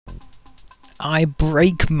I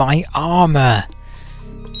break my armor!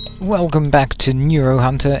 Welcome back to Neuro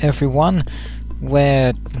Hunter, everyone,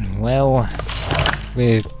 where, well,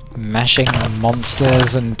 we're mashing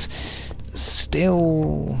monsters and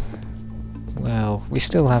still... well, we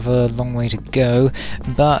still have a long way to go,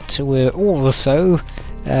 but we're also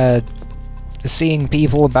seeing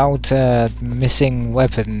people about missing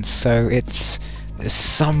weapons, so it's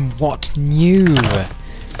somewhat new.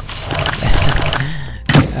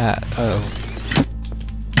 Oh.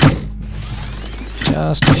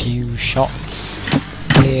 Just a few shots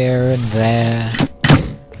here and there.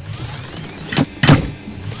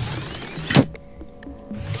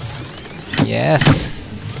 Yes.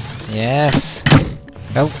 Yes.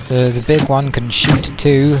 Oh, the big one can shoot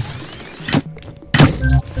too.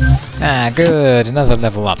 Ah, good. Another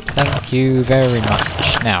level up. Thank you very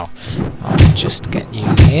much. Now, I'll just get you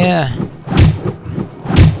here.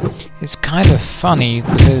 It's kind of funny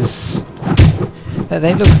because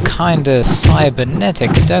they look kinda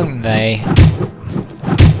cybernetic, don't they?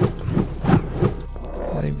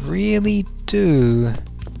 They really do.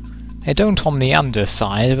 They don't on the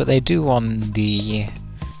underside, but they do on the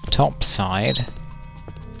top side.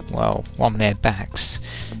 Well, on their backs.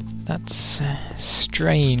 That's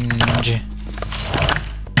strange.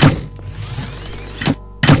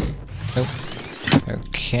 Oh.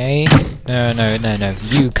 Okay. No.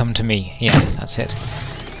 You come to me. Yeah, that's it.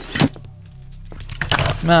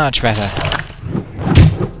 Much better.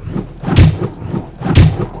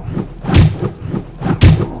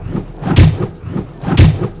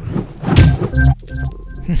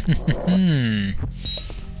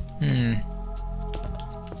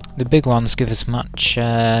 The big ones give as much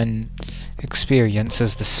experience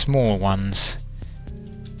as the small ones.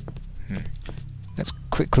 Let's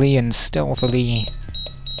quickly and stealthily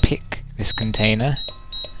pick this container.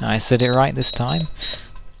 I said it right this time.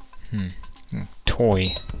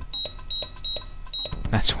 Toy.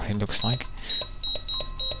 That's what it looks like.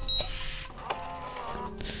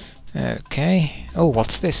 Okay. Oh,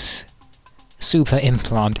 what's this? Super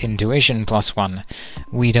implant intuition +1.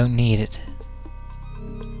 We don't need it.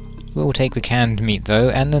 We'll take the canned meat though,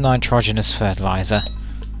 and the nitrogenous fertilizer.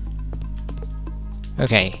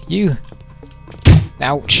 Okay, you.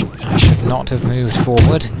 Ouch! I should not have moved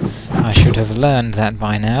forward. I should have learned that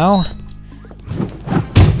by now.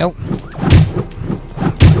 Nope.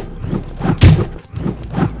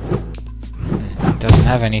 Doesn't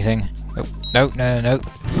have anything. Oh, no.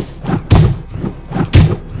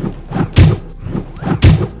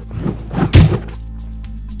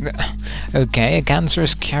 Okay, a cancer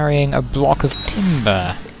is carrying a block of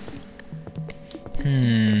timber.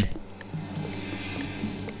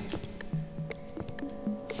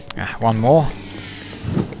 One more.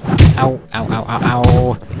 Ow.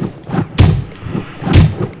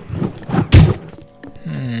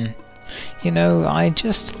 You know, I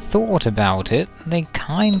just thought about it. They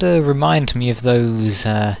kinda remind me of those,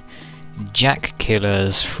 jack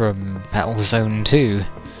killers from Battlezone 2.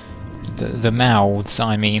 The mouths,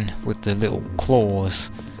 I mean, with the little claws.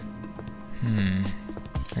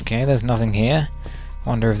 Okay, there's nothing here.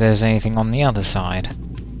 Wonder if there's anything on the other side.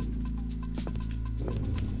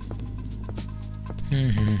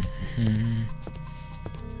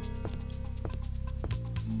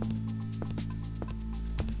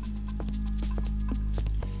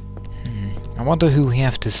 I wonder who we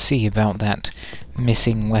have to see about that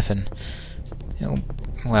missing weapon.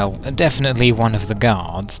 Well, definitely one of the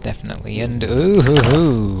guards, definitely, and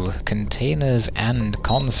ooh, containers and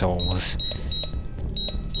consoles.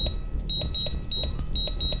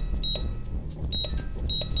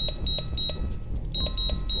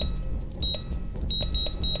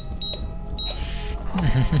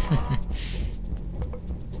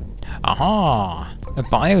 Aha! A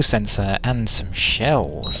biosensor and some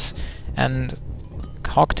shells. And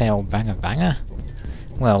cocktail banger.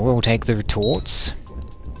 Well, we'll take the retorts.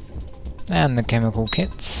 And the chemical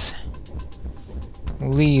kits.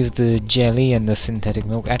 We'll leave the jelly and the synthetic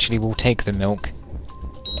milk. Actually, we'll take the milk.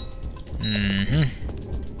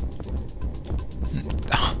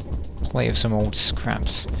 Plate of some old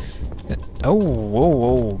scraps.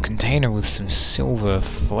 Oh, container with some silver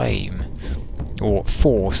flame. Or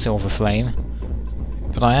 4 silver flame.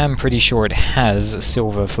 But I am pretty sure it has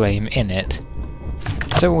silver flame in it.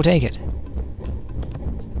 So we'll take it.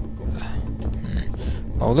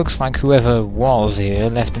 Well, looks like whoever was here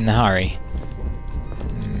left in a hurry.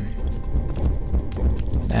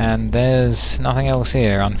 And there's nothing else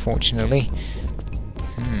here, unfortunately.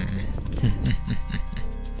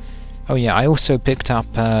 Oh yeah, I also picked up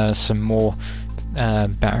some more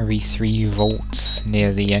battery 3 volts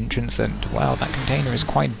near the entrance, and wow, that container is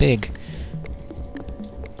quite big.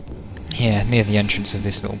 Yeah, near the entrance of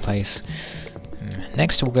this little place.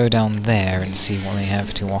 Next we'll go down there and see what they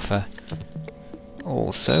have to offer.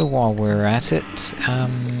 Also, while we're at it,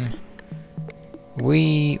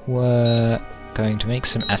 we were going to make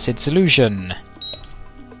some acid solution.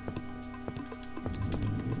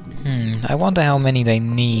 I wonder how many they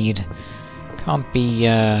need. Can't be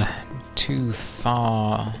too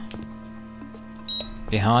far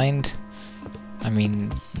behind. I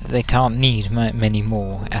mean, they can't need many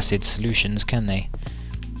more acid solutions, can they?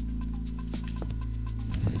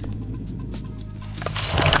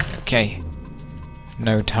 Okay.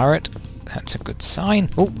 No turret. That's a good sign.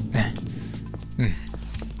 Oh!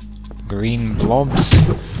 Green blobs.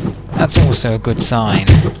 That's also a good sign.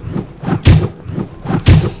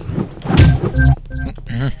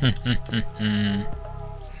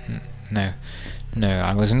 No. No,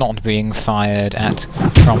 I was not being fired at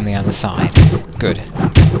from the other side. Good.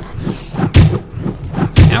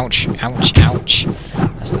 Ouch, ouch, ouch.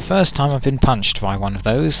 That's the first time I've been punched by one of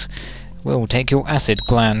those. We'll take your acid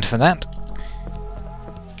gland for that.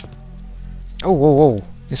 Oh, whoa, whoa.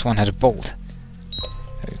 This one had a bolt.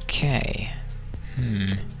 Okay.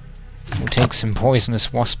 We'll take some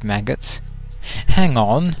poisonous wasp maggots. Hang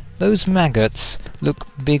on. Those maggots look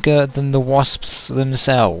bigger than the wasps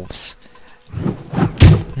themselves.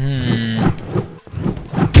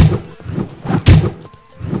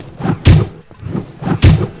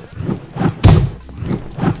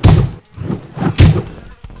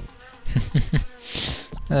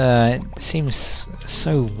 It seems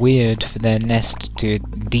so weird for their nest to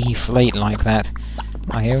deflate like that.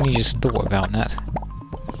 I only just thought about that.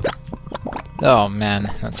 Oh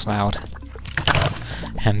man, that's loud.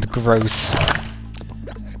 And gross.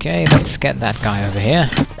 Okay, let's get that guy over here.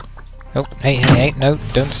 Oh, hey, hey, hey, no,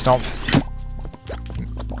 don't stop.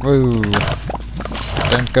 Whoa.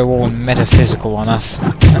 Don't go all metaphysical on us.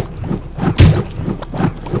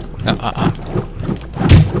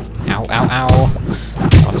 Ow, ow, ow.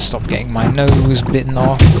 Gotta stop getting my nose bitten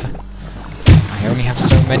off. I only have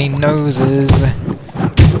so many noses.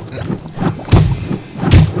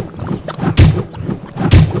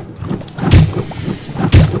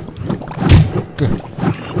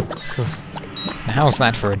 How's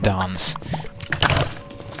that for a dance?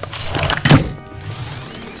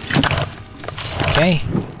 Okay.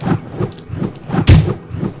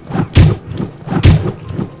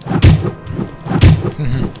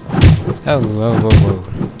 Oh, whoa, whoa, whoa.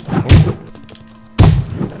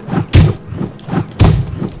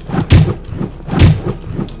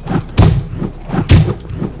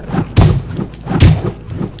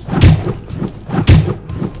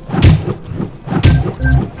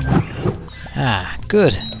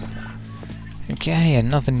 Good. Okay,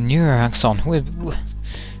 another neuroaxon.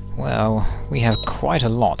 Well, we have quite a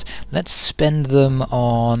lot. Let's spend them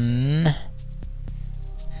on...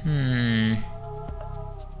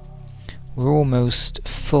 We're almost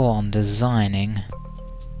full on designing.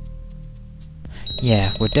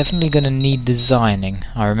 Yeah, we're definitely gonna need designing.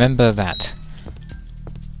 I remember that.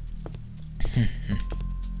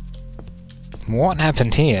 What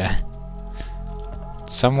happened here?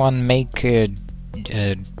 Someone make a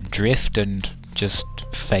drift and just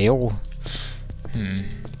fail?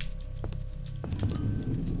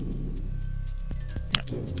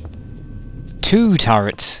 2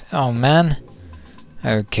 turrets! Oh man.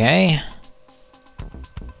 Okay.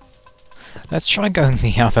 Let's try going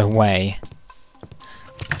the other way.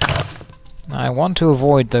 I want to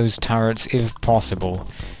avoid those turrets if possible.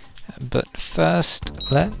 But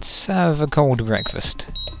first, let's have a cold breakfast.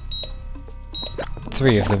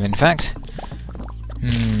 3 of them, in fact.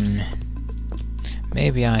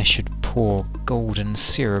 Maybe I should pour golden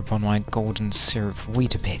syrup on my golden syrup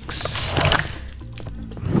Weetabix.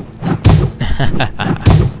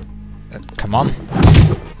 Come on.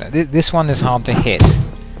 This one is hard to hit.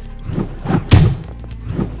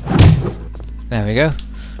 There we go.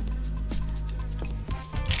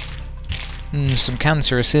 Some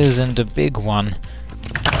cancerouses and a big one.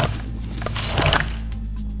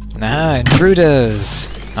 Ah, intruders!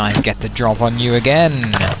 I get the drop on you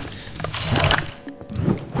again!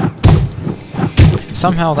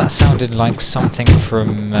 Somehow that sounded like something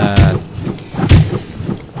from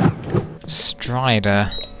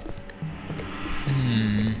Strider.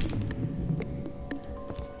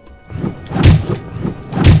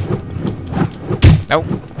 Oh!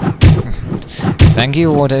 Thank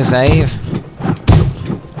you, autosave.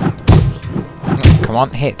 Come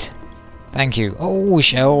on, hit. Thank you. Oh,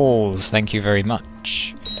 shells! Thank you very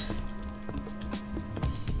much.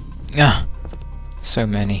 Ah, so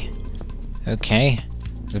many. Okay,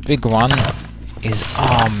 the big one is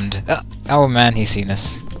armed. Oh man, he's seen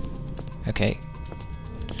us. Okay.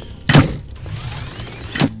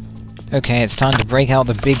 Okay, it's time to break out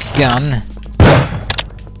the big gun.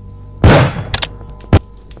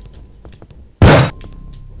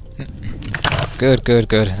 Good, good,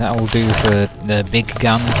 good. That will do for the big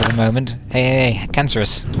gun for the moment. Hey, hey, hey,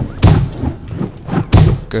 cancerous.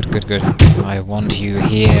 Good, good, good. I want you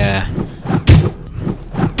here.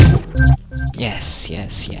 Yes,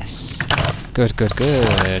 yes, yes. Good, good,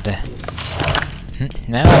 good.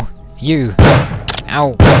 Now, you.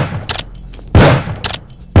 Ow.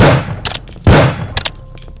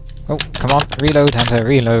 Oh, come on. Reload, Hunter,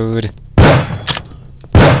 reload.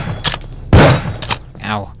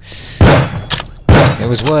 Ow. It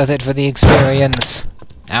was worth it for the experience.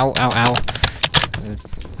 Ow, ow, ow.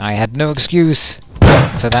 I had no excuse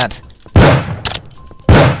for that.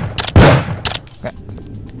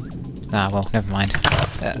 Ah, well, never mind.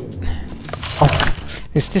 Oh,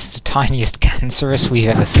 is this the tiniest cancerous we've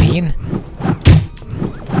ever seen?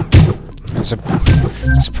 I'm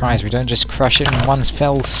surprised we don't just crush it in one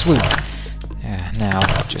fell swoop. Now,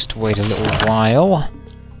 just wait a little while.